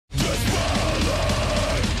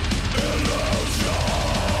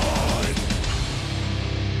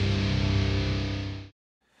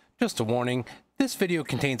Just a warning, this video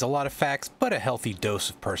contains a lot of facts, but a healthy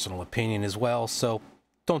dose of personal opinion as well, so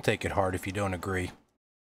don't take it hard if you don't agree.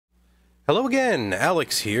 Hello again,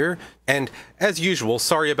 Alex here, and as usual,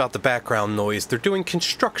 sorry about the background noise. They're doing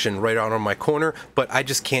construction right out on my corner, but I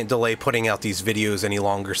just can't delay putting out these videos any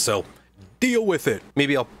longer, so deal with it.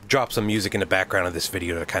 Maybe I'll drop some music in the background of this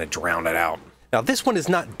video to kind of drown it out. Now, this one is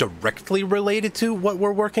not directly related to what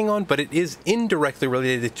we're working on, but it is indirectly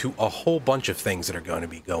related to a whole bunch of things that are going to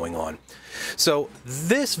be going on. So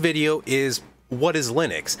this video is what is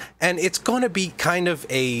Linux, and it's going to be kind of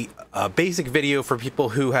a basic video for people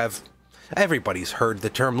who have... Everybody's heard the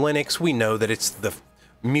term Linux. We know that it's the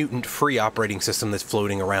mutant free operating system that's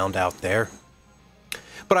floating around out there.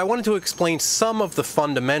 But I wanted to explain some of the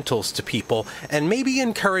fundamentals to people and maybe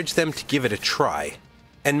encourage them to give it a try.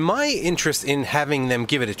 And my interest in having them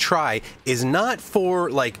give it a try is not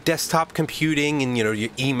for like desktop computing and, your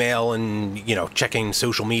email and, checking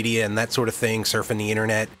social media and that sort of thing, surfing the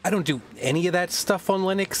internet. I don't do any of that stuff on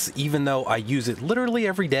Linux, even though I use it literally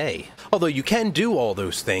every day. Although you can do all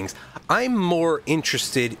those things, I'm more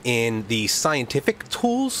interested in the scientific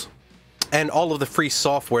tools and all of the free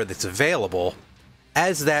software that's available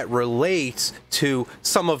as that relates to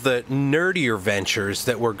some of the nerdier ventures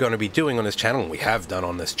that we're going to be doing on this channel, and we have done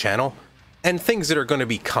on this channel, and things that are going to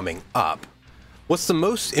be coming up. What's the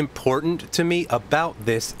most important to me about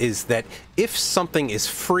this is that if something is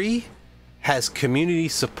free, has community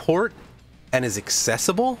support, and is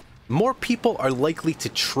accessible, more people are likely to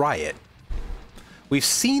try it. We've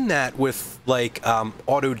seen that with like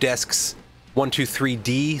Autodesk's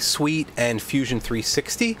 123D suite and Fusion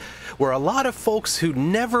 360, where a lot of folks who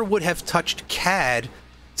never would have touched CAD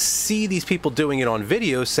see these people doing it on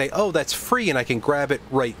video, say, oh, that's free and I can grab it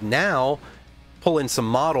right now, pull in some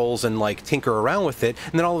models and like tinker around with it,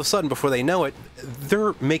 and then all of a sudden, before they know it,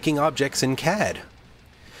 they're making objects in CAD.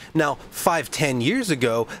 Now, 5-10 years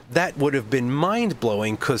ago, that would have been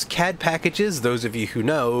mind-blowing because CAD packages, those of you who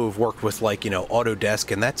know, who've worked with like,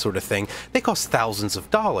 Autodesk and that sort of thing, they cost thousands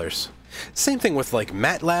of dollars. Same thing with like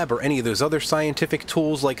MATLAB or any of those other scientific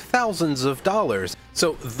tools, like thousands of dollars.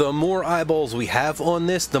 So the more eyeballs we have on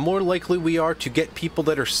this, the more likely we are to get people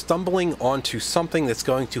that are stumbling onto something that's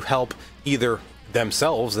going to help either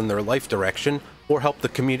themselves in their life direction or help the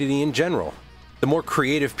community in general. The more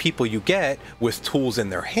creative people you get with tools in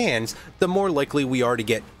their hands, the more likely we are to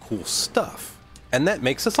get cool stuff. And that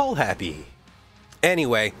makes us all happy.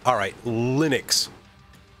 Anyway, all right, Linux.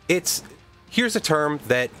 Here's a term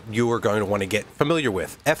that you are going to want to get familiar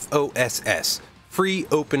with. FOSS, free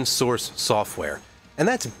open source software. And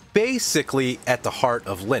that's basically at the heart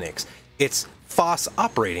of Linux. It's FOSS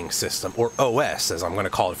operating system, or OS, as I'm going to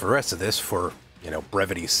call it for the rest of this for,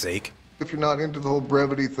 brevity's sake. If you're not into the whole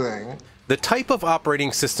brevity thing. The type of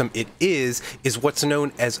operating system it is what's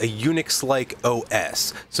known as a Unix-like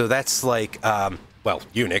OS. So that's like,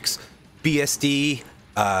 Unix, BSD,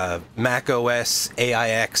 Mac OS,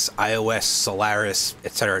 AIX, iOS, Solaris,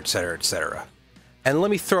 etc., etc., etc. And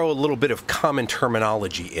let me throw a little bit of common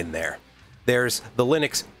terminology in there. There's the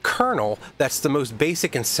Linux kernel, that's the most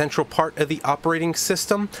basic and central part of the operating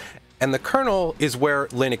system, and the kernel is where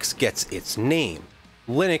Linux gets its name.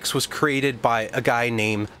 Linux was created by a guy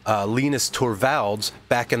named Linus Torvalds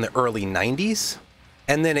back in the early 90s,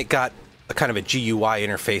 and then it got a kind of a GUI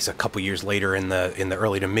interface a couple years later in the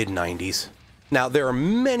early to mid 90s. Now, there are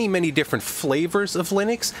many, many different flavors of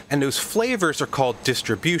Linux, and those flavors are called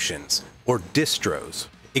distributions, or distros.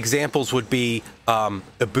 Examples would be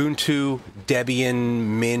Ubuntu, Debian,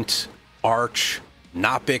 Mint, Arch,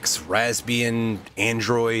 Knoppix, Raspbian,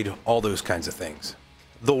 Android, all those kinds of things.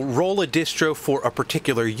 They'll roll a distro for a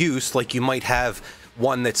particular use, like you might have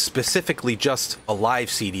one that's specifically just a live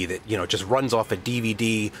CD that, just runs off a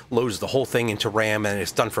DVD, loads the whole thing into RAM, and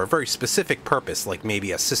it's done for a very specific purpose, like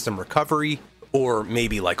maybe a system recovery, or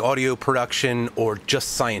maybe like audio production, or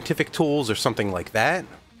just scientific tools, or something like that.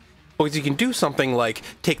 Because you can do something like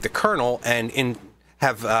take the kernel and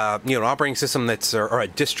have an operating system that's or a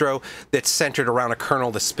distro that's centered around a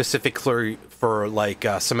kernel that's specifically for like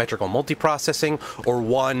symmetrical multiprocessing, or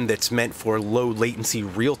one that's meant for low latency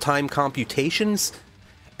real-time computations.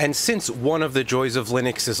 And since one of the joys of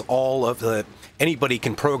Linux is all of anybody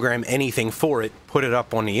can program anything for it, put it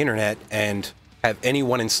up on the internet, and have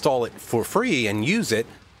anyone install it for free and use it,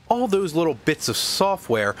 all those little bits of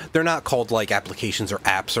software, they're not called like applications or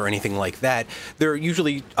apps or anything like that. They're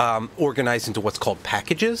usually organized into what's called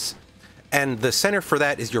packages. And the center for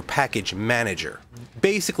that is your package manager.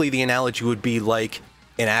 Basically, the analogy would be like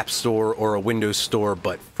an app store or a Windows store,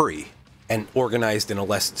 but free and organized in a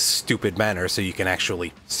less stupid manner so you can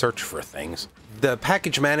actually search for things. The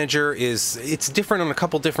package manager it's different on a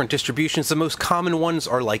couple different distributions. The most common ones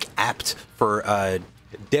are like apt for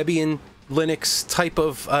Debian Linux type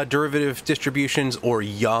of derivative distributions, or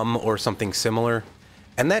Yum or something similar.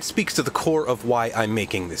 And that speaks to the core of why I'm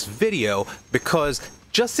making this video, because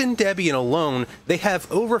just in Debian alone, they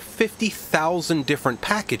have over 50,000 different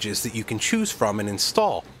packages that you can choose from and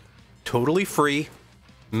install. Totally free.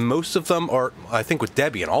 Most of them are, I think with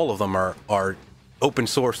Debian, all of them are open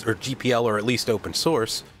source or GPL, or at least open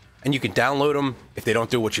source. And you can download them. If they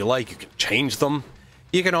don't do what you like, you can change them.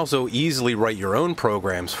 You can also easily write your own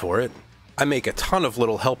programs for it. I make a ton of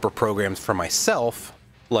little helper programs for myself,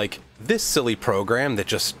 like this silly program that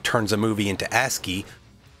just turns a movie into ASCII,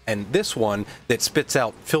 and this one that spits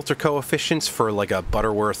out filter coefficients for like a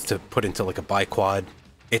Butterworth to put into like a biquad.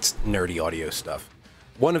 It's nerdy audio stuff.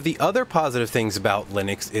 One of the other positive things about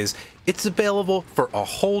Linux is it's available for a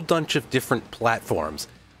whole bunch of different platforms.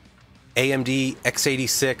 AMD,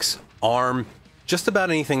 x86, ARM, just about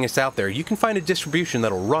anything that's out there. You can find a distribution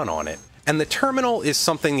that'll run on it. And the terminal is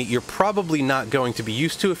something that you're probably not going to be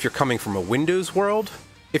used to if you're coming from a Windows world.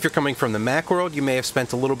 If you're coming from the Mac world, you may have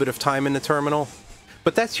spent a little bit of time in the terminal.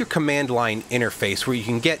 But that's your command line interface where you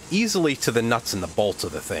can get easily to the nuts and the bolts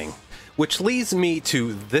of the thing. Which leads me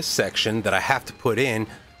to this section that I have to put in,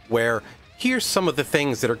 where here's some of the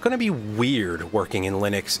things that are going to be weird working in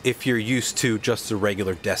Linux if you're used to just the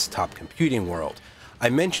regular desktop computing world. I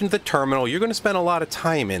mentioned the terminal. You're going to spend a lot of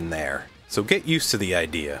time in there, so get used to the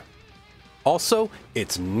idea. Also,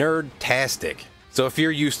 it's nerd-tastic. So if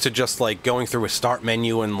you're used to just like going through a start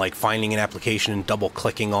menu and like finding an application and double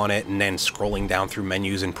clicking on it and then scrolling down through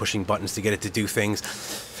menus and pushing buttons to get it to do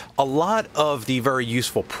things, a lot of the very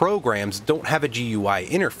useful programs don't have a GUI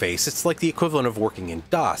interface. It's like the equivalent of working in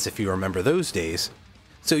DOS, if you remember those days.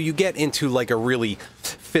 So you get into like a really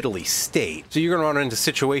fiddly state. So you're going to run into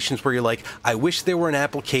situations where you're like, I wish there were an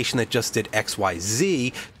application that just did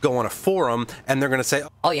XYZ, go on a forum, and they're going to say,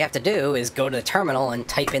 all you have to do is go to the terminal and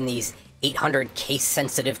type in these 800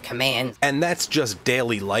 case-sensitive commands. And that's just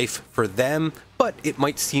daily life for them, but it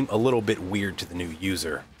might seem a little bit weird to the new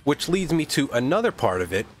user. Which leads me to another part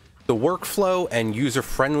of it. The workflow and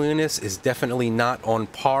user-friendliness is definitely not on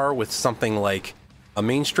par with something like a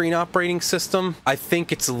mainstream operating system. I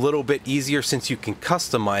think it's a little bit easier since you can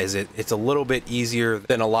customize it. It's a little bit easier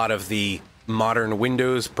than a lot of the modern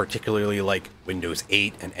Windows, particularly like Windows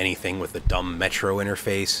 8 and anything with the dumb Metro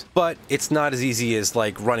interface. But it's not as easy as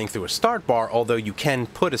like running through a start bar, although you can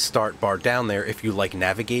put a start bar down there if you like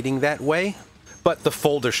navigating that way. But the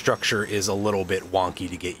folder structure is a little bit wonky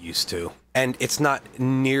to get used to. And it's not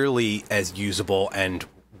nearly as usable and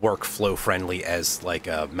workflow friendly as like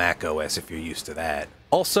a Mac OS if you're used to that.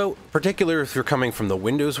 Also, particularly if you're coming from the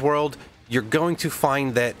Windows world, you're going to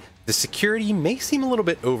find that the security may seem a little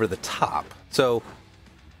bit over the top. So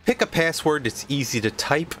pick a password that's easy to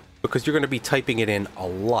type, because you're going to be typing it in a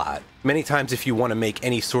lot. Many times if you want to make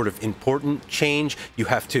any sort of important change, you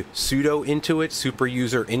have to sudo into it, super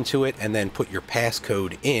user into it, and then put your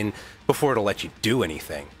passcode in before it'll let you do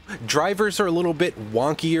anything. Drivers are a little bit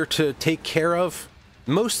wonkier to take care of.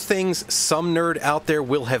 Most things, some nerd out there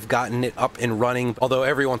will have gotten it up and running, although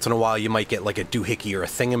every once in a while you might get like a doohickey or a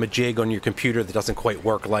thingamajig on your computer that doesn't quite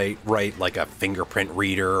work right, like a fingerprint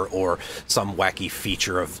reader or some wacky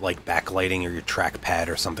feature of like backlighting or your trackpad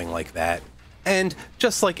or something like that. And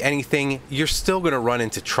just like anything, you're still going to run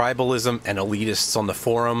into tribalism and elitists on the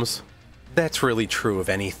forums. That's really true of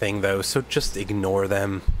anything though, so just ignore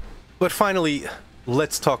them. But finally,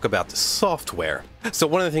 let's talk about the software. So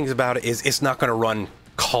one of the things about it is it's not going to run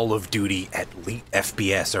Call of Duty at elite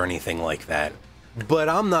FPS or anything like that. But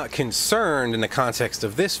I'm not concerned in the context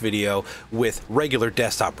of this video with regular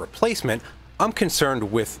desktop replacement. I'm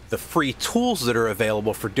concerned with the free tools that are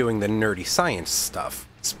available for doing the nerdy science stuff.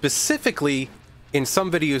 Specifically, in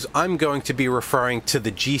some videos, I'm going to be referring to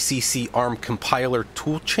the GCC ARM compiler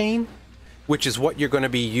toolchain, which is what you're going to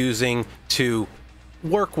be using to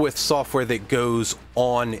work with software that goes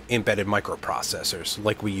on embedded microprocessors,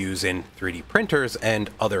 like we use in 3D printers and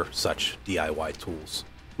other such DIY tools.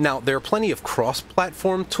 Now, there are plenty of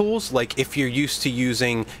cross-platform tools, like if you're used to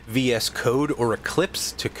using VS Code or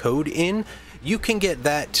Eclipse to code in, you can get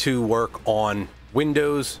that to work on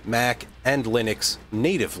Windows, Mac, and Linux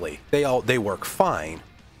natively. They work fine.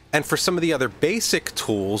 And for some of the other basic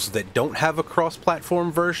tools that don't have a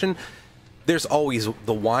cross-platform version, there's always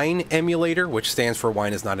the Wine emulator, which stands for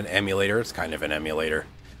Wine is not an emulator, it's kind of an emulator,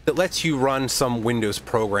 that lets you run some Windows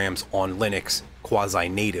programs on Linux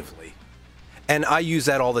quasi-natively. And I use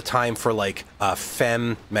that all the time for like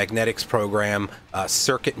FEM, Magnetics program,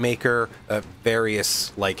 Circuit Maker,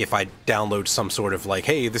 various, like if I download some sort of like,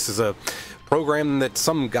 hey, this is a program that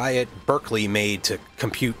some guy at Berkeley made to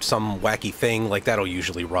compute some wacky thing, like that'll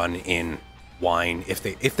usually run in Wine if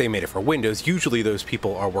they made it for Windows. Usually those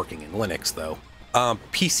people are working in Linux though.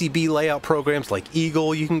 PCB layout programs like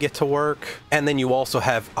Eagle you can get to work, and then you also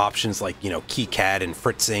have options like, you know, KiCad and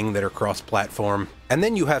Fritzing that are cross-platform. And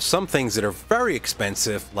then you have some things that are very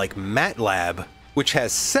expensive like MATLAB, which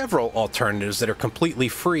has several alternatives that are completely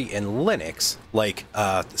free in Linux, like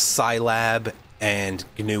Scilab and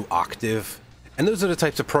GNU Octave. And those are the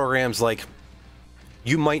types of programs like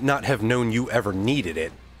you might not have known you ever needed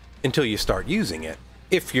it until you start using it,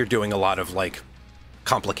 if you're doing a lot of like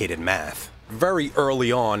complicated math. Very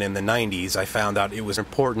early on in the 90s, I found out it was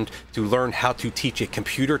important to learn how to teach a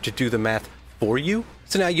computer to do the math for you.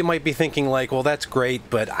 So now you might be thinking like, well, that's great,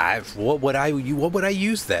 but what would I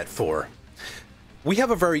use that for? We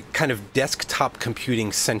have a very kind of desktop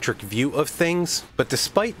computing centric view of things, but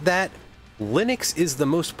despite that, Linux is the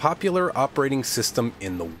most popular operating system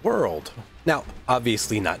in the world. Now,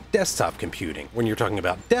 obviously not desktop computing. When you're talking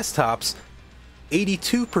about desktops,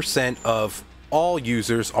 82% of all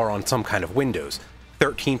users are on some kind of Windows,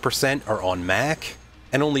 13% are on Mac,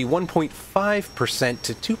 and only 1.5%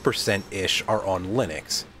 to 2%-ish are on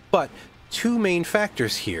Linux. But two main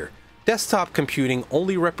factors here. Desktop computing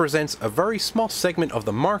only represents a very small segment of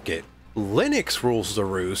the market. Linux rules the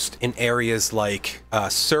roost in areas like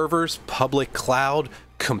servers, public cloud,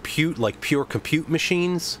 compute like pure compute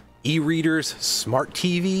machines, e-readers, smart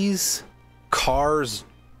TVs, cars,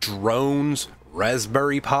 drones,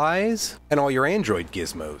 Raspberry Pis, and all your Android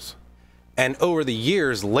gizmos. And over the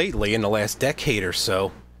years, lately, in the last decade or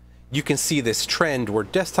so, you can see this trend where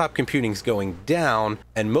desktop computing is going down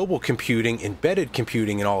and mobile computing, embedded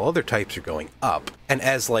computing, and all other types are going up. And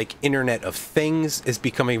as like Internet of Things is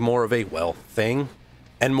becoming more of a, well, thing,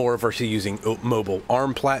 and more of us are using mobile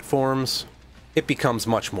ARM platforms, it becomes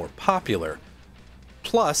much more popular.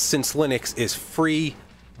 Plus, since Linux is free,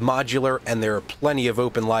 modular, and there are plenty of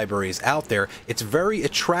open libraries out there, it's very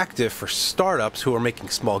attractive for startups who are making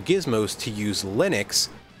small gizmos to use Linux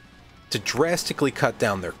to drastically cut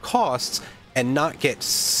down their costs and not get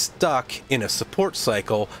stuck in a support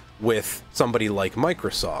cycle with somebody like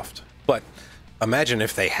Microsoft. But imagine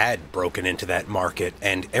if they had broken into that market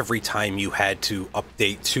and every time you had to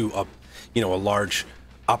update to a large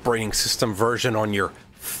operating system version on your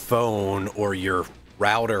phone or your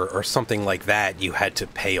router or something like that, you had to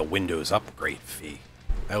pay a Windows upgrade fee.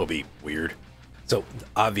 That would be weird. So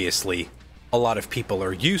obviously a lot of people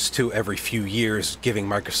are used to every few years giving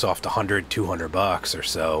Microsoft $100-200 or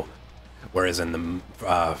so, whereas in the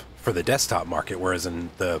for the desktop market, whereas in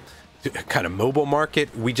the kind of mobile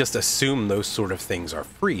market, we just assume those sort of things are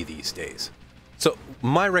free these days. So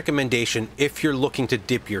my recommendation, if you're looking to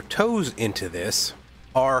dip your toes into this,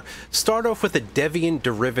 are start off with a Debian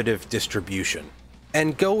derivative distribution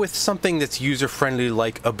and go with something that's user-friendly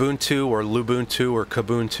like Ubuntu or Lubuntu or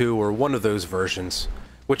Kubuntu or one of those versions,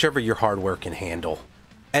 whichever your hardware can handle.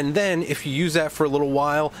 And then if you use that for a little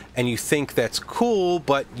while and you think that's cool,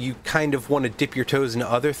 but you kind of want to dip your toes into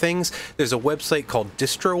other things, there's a website called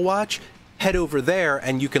DistroWatch. Head over there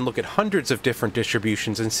and you can look at hundreds of different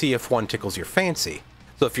distributions and see if one tickles your fancy.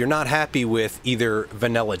 So if you're not happy with either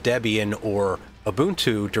vanilla Debian or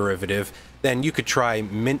Ubuntu derivative, then you could try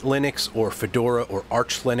Mint Linux or Fedora or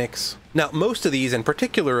Arch Linux. Now, most of these, in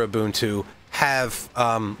particular Ubuntu, have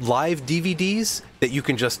live DVDs that you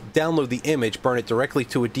can just download the image, burn it directly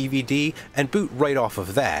to a DVD, and boot right off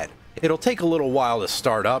of that. It'll take a little while to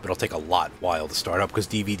start up. It'll take a while to start up because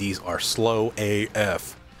DVDs are slow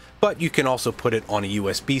AF. But you can also put it on a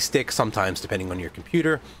USB stick, sometimes depending on your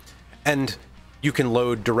computer, and you can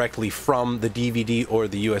load directly from the DVD or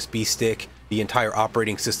the USB stick the entire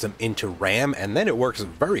operating system into RAM, and then it works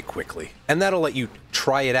very quickly. And that'll let you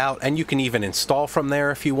try it out, and you can even install from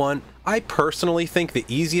there if you want. I personally think the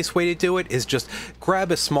easiest way to do it is just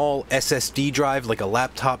grab a small SSD drive, like a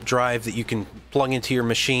laptop drive that you can plug into your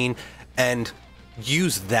machine, and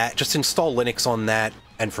use that. Just install Linux on that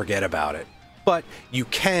and forget about it. But you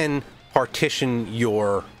can partition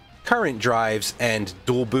your current drives and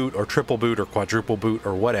dual boot or triple boot or quadruple boot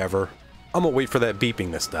or whatever. I'm gonna wait for that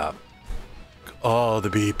beeping to stop. Oh, the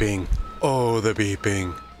beeping. Oh, the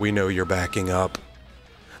beeping. We know you're backing up.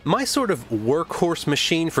 My sort of workhorse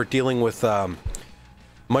machine for dealing with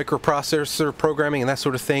microprocessor programming and that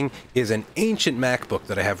sort of thing is an ancient MacBook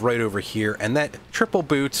that I have right over here, and that triple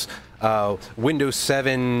boots Windows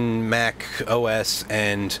 7, Mac OS,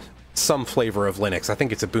 and some flavor of Linux. I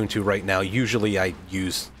think it's Ubuntu right now. Usually I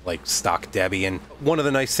use like stock Debian. One of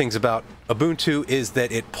the nice things about Ubuntu is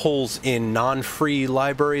that it pulls in non-free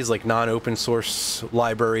libraries, like non-open source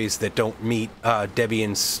libraries that don't meet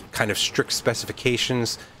Debian's kind of strict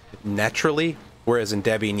specifications naturally, whereas in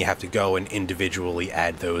Debian you have to go and individually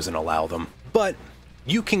add those and allow them. But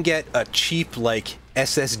you can get a cheap like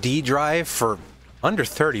SSD drive for under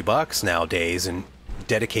 30 bucks nowadays and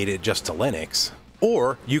dedicate it just to Linux.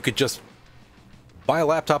 Or you could just buy a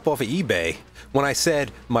laptop off of eBay. When I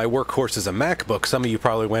said my workhorse is a MacBook, some of you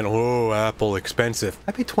probably went, oh, Apple, expensive.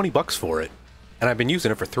 I paid 20 bucks for it, and I've been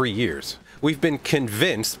using it for 3 years. We've been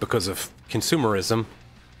convinced, because of consumerism,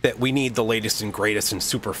 that we need the latest and greatest and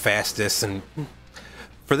super fastest, and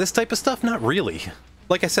for this type of stuff, not really.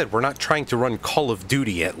 Like I said, we're not trying to run Call of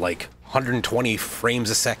Duty at like 120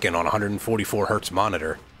 frames a second on a 144 hertz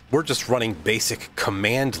monitor. We're just running basic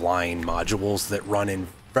command line modules that run in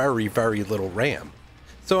very, very little RAM.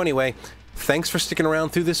 So anyway, thanks for sticking around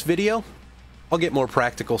through this video. I'll get more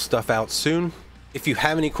practical stuff out soon. If you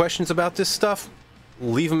have any questions about this stuff,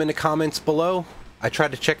 leave them in the comments below. I try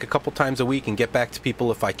to check a couple times a week and get back to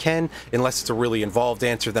people if I can. Unless it's a really involved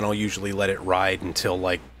answer, then I'll usually let it ride until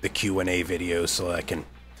like the Q&A videos so I can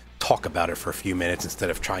talk about it for a few minutes instead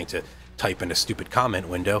of trying to type in a stupid comment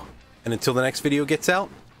window. And until the next video gets out,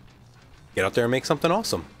 get out there and make something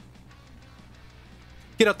awesome.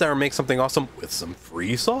 Get out there and make something awesome with some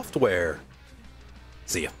free software.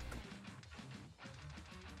 See ya.